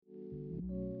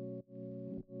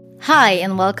Hi,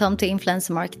 and welcome to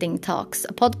Influencer Marketing Talks,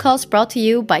 a podcast brought to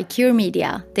you by Cure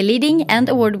Media, the leading and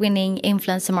award-winning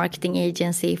influencer marketing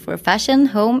agency for fashion,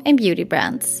 home, and beauty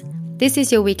brands. This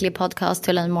is your weekly podcast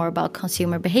to learn more about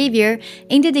consumer behavior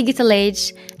in the digital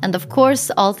age, and of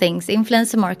course, all things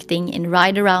influencer marketing in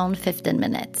right around 15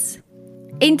 minutes.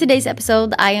 In today's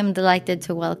episode, I am delighted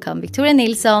to welcome Victoria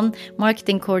Nilsson,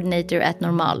 Marketing Coordinator at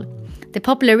Normal. The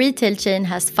popular retail chain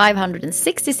has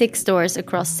 566 stores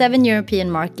across 7 European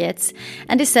markets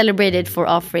and is celebrated for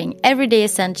offering everyday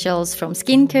essentials from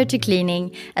skincare to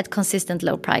cleaning at consistent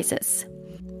low prices.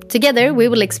 Together, we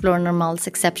will explore Normal's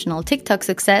exceptional TikTok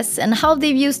success and how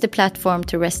they've used the platform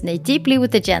to resonate deeply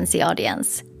with the Gen Z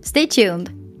audience. Stay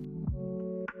tuned!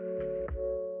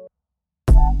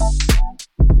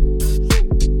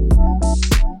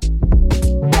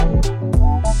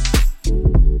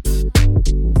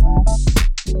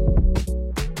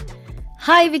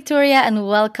 Hi, Victoria, and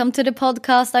welcome to the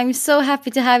podcast. I'm so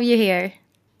happy to have you here.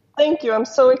 Thank you. I'm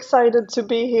so excited to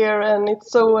be here, and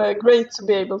it's so great to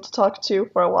be able to talk to you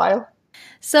for a while.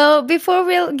 So before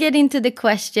we'll get into the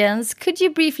questions, could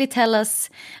you briefly tell us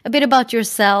a bit about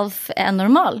yourself and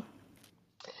Normal?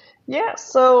 Yeah,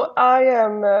 so I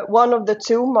am one of the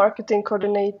 2 marketing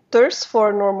coordinators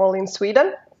for Normal in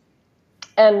Sweden.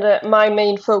 And my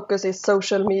main focus is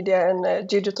social media and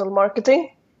digital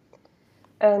marketing.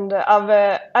 And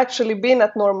I've actually been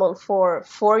at Normal for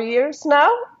 4 years now.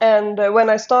 And when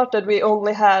I started, we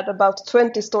only had about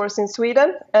 20 stores in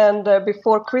Sweden. And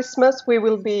before Christmas, we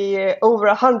will be over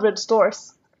 100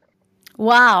 stores.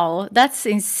 Wow, that's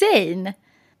insane.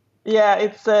 Yeah,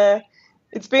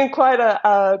 it's been quite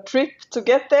a trip to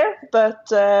get there, but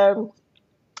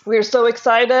we're so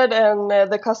excited, and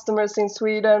the customers in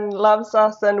Sweden loves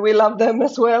us, and we love them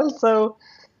as well. So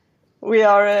we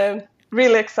are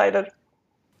really excited.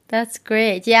 That's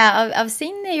great. Yeah, I've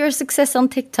seen your success on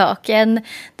TikTok, and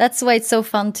that's why it's so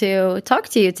fun to talk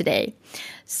to you today.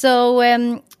 So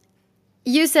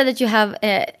you said that you have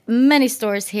many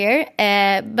stores here,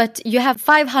 but you have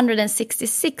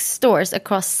 566 stores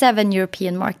across 7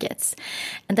 European markets,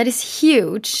 and that is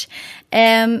huge.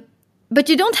 But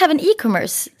you don't have an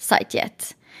e-commerce site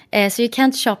yet, so you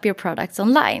can't shop your products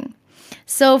online.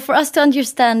 So for us to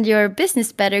understand your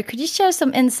business better, could you share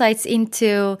some insights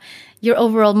into your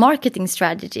overall marketing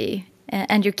strategy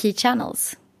and your key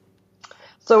channels?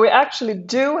 So we actually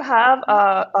do have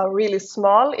a really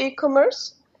small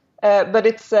e-commerce, but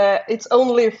it's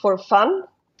only for fun.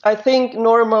 I think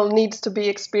Normal needs to be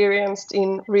experienced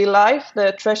in real life.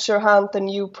 The treasure hunt, the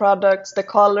new products, the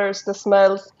colors, the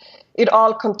smells, it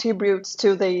all contributes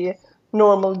to the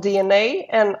Normal DNA.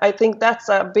 And I think that's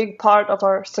a big part of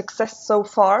our success so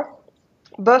far.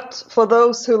 But for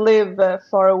those who live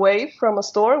far away from a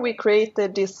store, we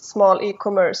created this small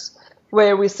e-commerce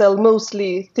where we sell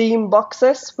mostly theme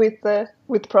boxes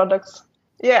with products.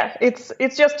 Yeah, it's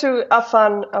just a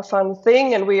fun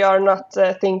thing, and we are not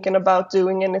thinking about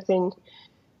doing anything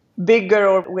bigger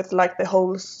or with like the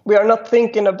holes. We are not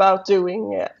thinking about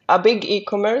doing a big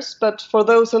e-commerce, but for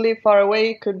those who live far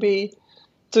away, it could be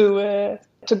to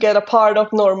get a part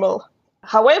of Normal.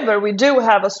 However, we do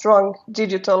have a strong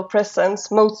digital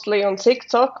presence, mostly on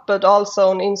TikTok, but also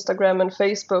on Instagram and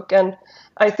Facebook. And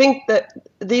I think that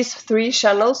these 3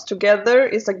 channels together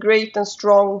is a great and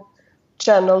strong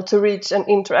channel to reach and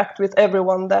interact with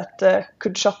everyone that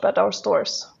could shop at our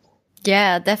stores.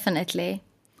 Yeah, definitely.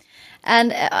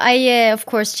 And I, of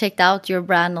course, checked out your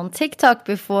brand on TikTok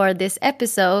before this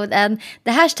episode, and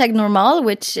the hashtag Normal,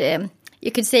 which you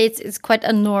could say it's quite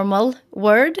a normal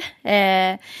word,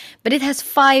 but it has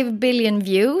 5 billion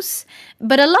views.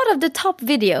 But a lot of the top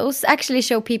videos actually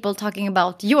show people talking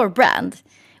about your brand,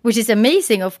 which is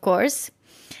amazing, of course.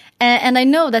 And I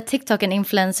know that TikTok and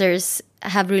influencers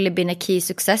have really been a key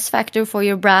success factor for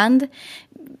your brand.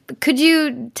 Could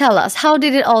you tell us, how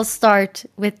did it all start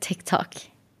with TikTok?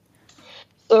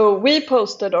 So we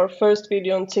posted our first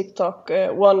video on TikTok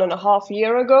 1.5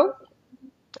 years ago.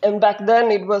 And back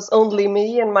then it was only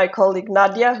me and my colleague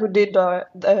Nadia who did the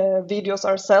videos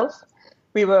ourselves.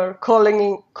 We were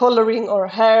coloring our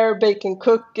hair, baking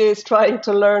cookies, trying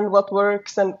to learn what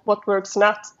works and what works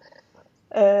not.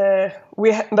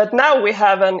 But now we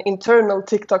have an internal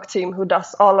TikTok team who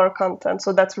does all our content.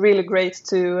 So that's really great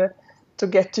to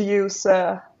get to use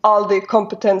all the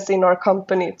competence in our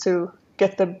company to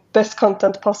get the best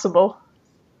content possible.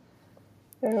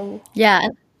 Yeah.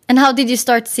 And how did you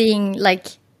start seeing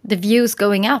the views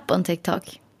going up on TikTok?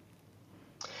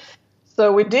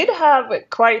 So we did have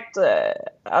quite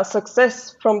a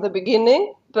success from the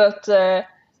beginning, but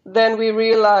then we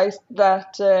realized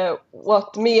that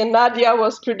what me and Nadia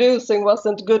was producing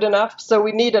wasn't good enough. So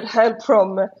we needed help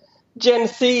from Gen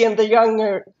Z and the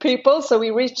younger people. So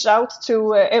we reached out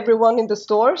to everyone in the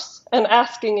stores and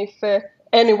asking if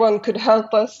anyone could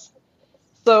help us.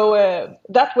 So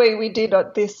that way we did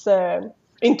this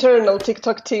internal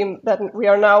TikTok team that we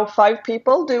are now 5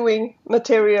 people doing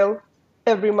material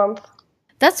every month.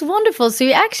 That's wonderful. So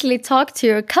you actually talk to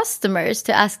your customers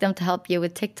to ask them to help you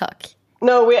with TikTok?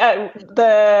 No, we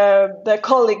the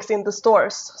colleagues in the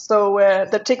stores. So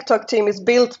the TikTok team is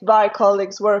built by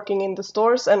colleagues working in the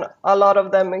stores, and a lot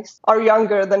of them are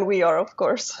younger than we are, of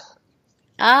course.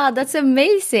 Ah, that's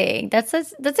amazing. That's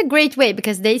a great way,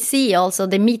 because they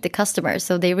meet the customers,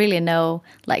 so they really know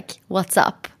like what's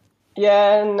up.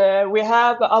 Yeah, and we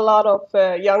have a lot of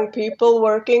young people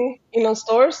working in our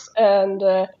stores, and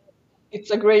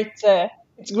it's great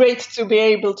to be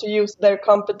able to use their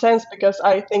competence, because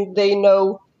I think they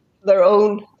know their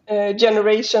own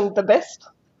generation the best.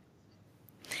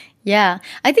 Yeah,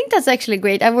 I think that's actually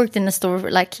great. I worked in a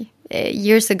store like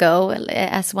years ago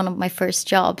as one of my first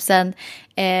jobs, and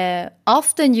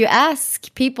often you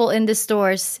ask people in the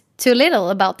stores too little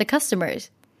about the customers.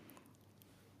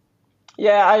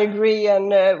 Yeah, I agree,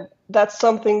 and that's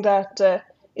something that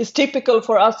is typical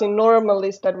for us in Normal,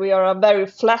 is that we are a very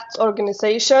flat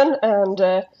organization,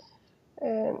 and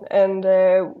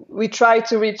we try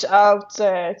to reach out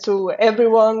to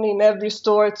everyone in every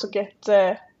store to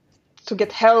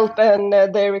get help and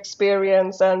their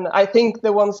experience. And I think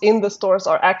the ones in the stores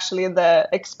are actually the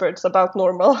experts about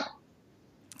Normal.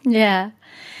 Yeah.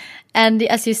 And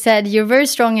as you said, you're very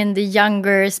strong in the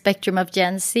younger spectrum of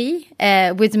Gen Z,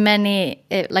 with many,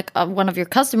 one of your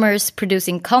customers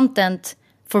producing content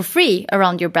for free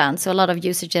around your brand. So a lot of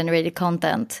user-generated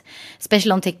content,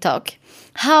 especially on TikTok.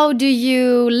 How do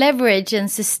you leverage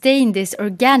and sustain this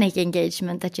organic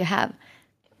engagement that you have?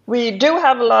 We do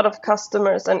have a lot of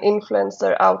customers and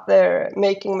influencers out there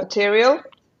making material.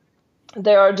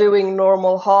 They are doing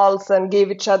normal hauls and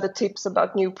give each other tips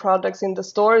about new products in the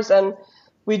stores. And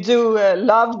we do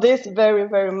love this very,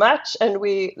 very much, and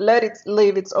we let it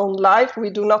live its own life. We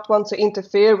do not want to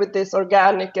interfere with this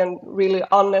organic and really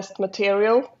honest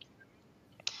material.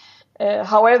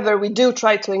 However, we do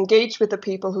try to engage with the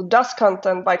people who does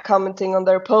content by commenting on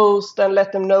their post and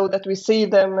let them know that we see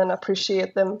them and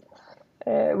appreciate them.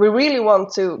 We really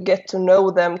want to get to know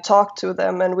them, talk to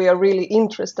them, and we are really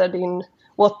interested in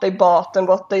what they bought and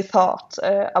what they thought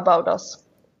about us.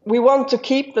 We want to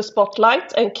keep the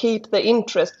spotlight and keep the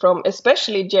interest from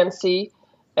especially Gen Z,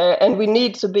 and we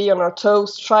need to be on our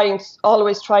toes,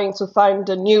 always trying to find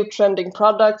the new trending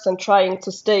products and trying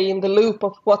to stay in the loop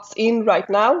of what's in right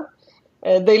now.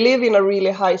 They live in a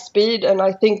really high speed, and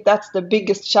I think that's the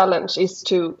biggest challenge, is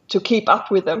to keep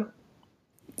up with them.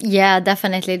 Yeah,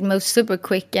 definitely. It moves super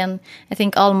quick, and I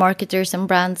think all marketers and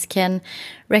brands can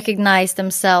recognize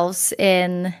themselves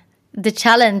in the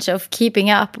challenge of keeping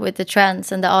up with the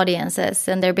trends and the audiences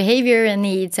and their behavior and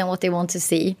needs and what they want to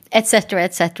see, etc.,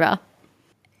 etc.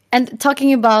 And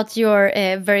talking about your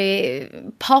very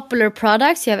popular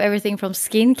products, you have everything from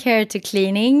skincare to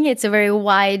cleaning. It's a very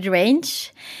wide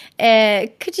range.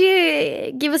 Could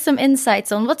you give us some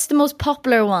insights on what's the most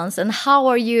popular ones, and how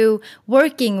are you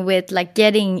working with like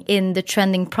getting in the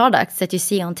trending products that you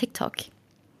see on TikTok?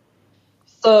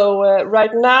 So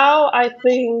right now, I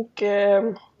think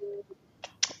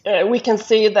we can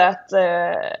see that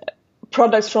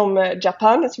products from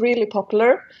Japan is really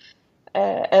popular.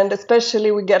 And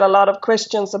especially we get a lot of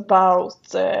questions about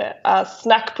a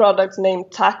snack product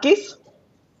named Takis,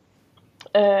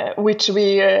 which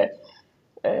we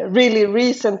really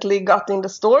recently got in the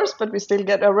stores, but we still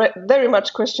get very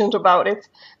much questions about it.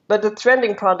 But the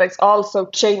trending products also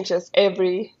changes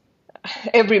every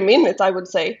minute, I would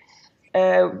say.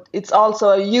 It's also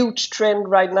a huge trend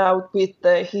right now with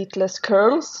the heatless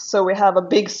curls. So we have a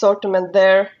big assortment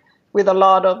there with a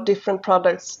lot of different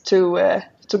products to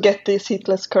get these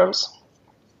heatless curls.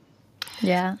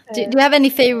 Yeah. Do you have any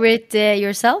favorite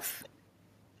yourself?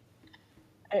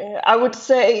 I would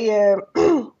say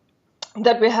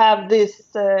that we have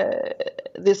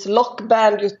this lock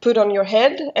band you put on your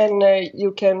head, and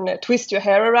you can twist your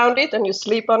hair around it and you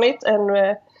sleep on it,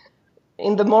 and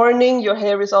in the morning your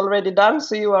hair is already done,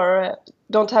 so you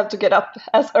don't have to get up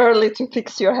as early to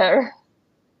fix your hair.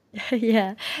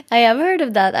 Yeah, I have heard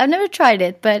of that. I've never tried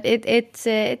it, but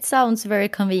it sounds very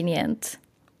convenient.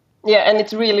 Yeah, and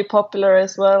it's really popular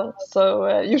as well,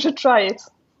 so you should try it.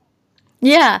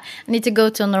 Yeah, I need to go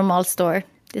to a Normal store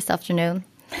this afternoon.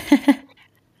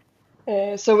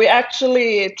 So we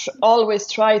actually always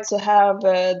try to have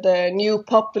the new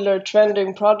popular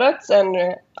trending products,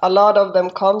 and a lot of them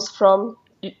comes from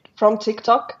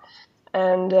TikTok,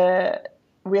 and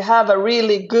we have a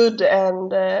really good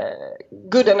and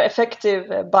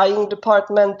effective buying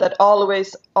department that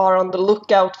always are on the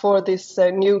lookout for these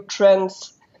new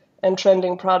trends and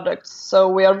trending products. So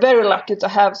we are very lucky to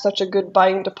have such a good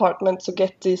buying department to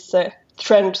get this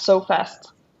trend so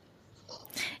fast.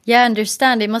 Yeah, I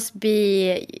understand. You must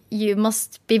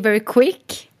be very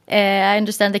quick. I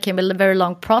understand there can be very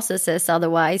long processes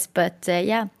otherwise, but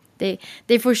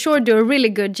they for sure do a really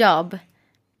good job.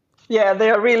 Yeah, they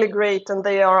are really great, and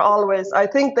they are always, I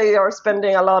think they are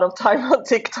spending a lot of time on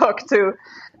TikTok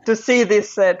to see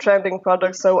these trending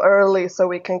products so early so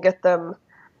we can get them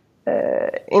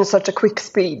in such a quick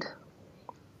speed.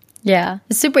 Yeah,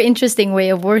 a super interesting way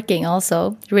of working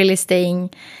also, really staying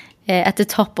at the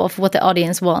top of what the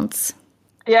audience wants.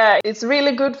 Yeah, it's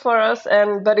really good for us,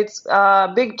 but it's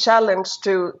a big challenge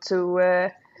to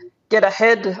get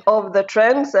ahead of the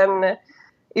trends. And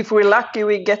if we're lucky,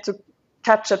 we get to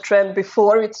catch a trend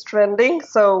before it's trending.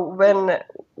 So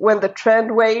when the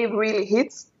trend wave really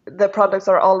hits, the products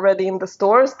are already in the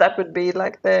stores. That would be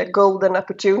like the golden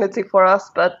opportunity for us,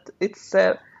 but it's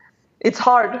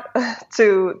hard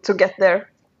to get there.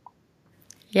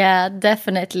 Yeah,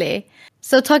 definitely.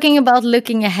 So talking about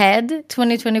looking ahead,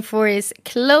 2024 is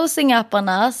closing up on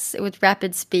us with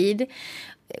rapid speed.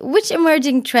 Which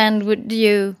emerging trend would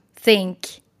you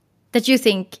think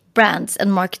brands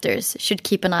and marketers should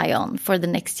keep an eye on for the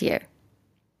next year?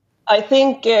 I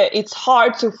think it's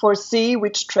hard to foresee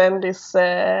which trend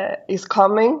is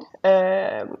coming,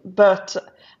 but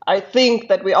I think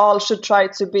that we all should try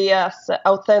to be as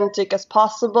authentic as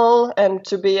possible and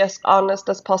to be as honest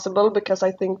as possible, because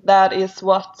I think that is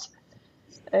what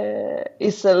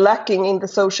is lacking in the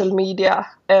social media,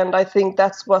 and I think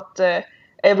that's what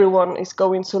everyone is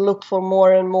going to look for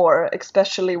more and more,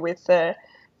 especially with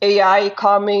AI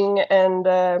coming and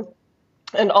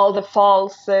all the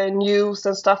false news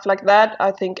and stuff like that.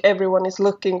 I think everyone is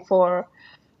looking for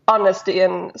honesty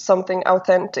and something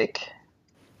authentic.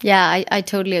 Yeah, I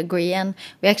totally agree. And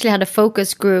we actually had a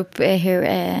focus group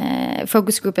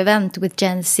focus group event with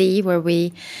Gen Z where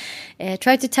we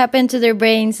tried to tap into their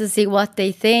brains and see what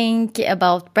they think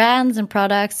about brands and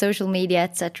products, social media,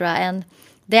 etc. And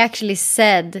they actually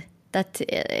said that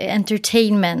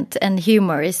entertainment and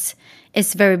humor is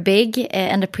very big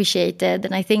and appreciated.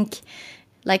 And I think,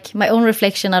 like, my own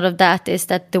reflection out of that is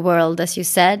that the world, as you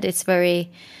said, it's very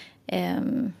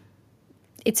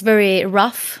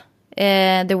rough.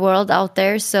 The world out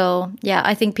there. So yeah,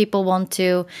 I think people want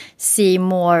to see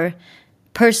more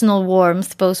personal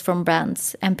warmth both from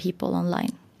brands and people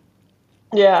online.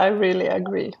 Yeah, I really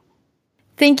agree.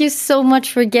 Thank you so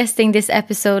much for guesting this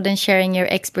episode and sharing your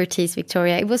expertise,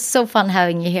 Victoria. It was so fun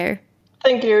having you here.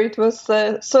 Thank you. It was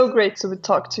so great to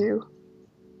talk to you.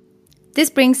 This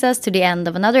brings us to the end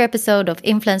of another episode of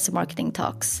Influencer Marketing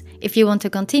Talks. If you want to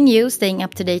continue staying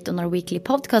up to date on our weekly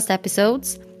podcast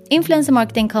episodes, influencer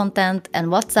marketing content,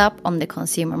 and what's up on the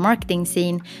consumer marketing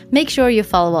scene, make sure you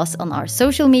follow us on our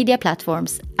social media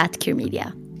platforms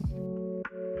 @CureMedia.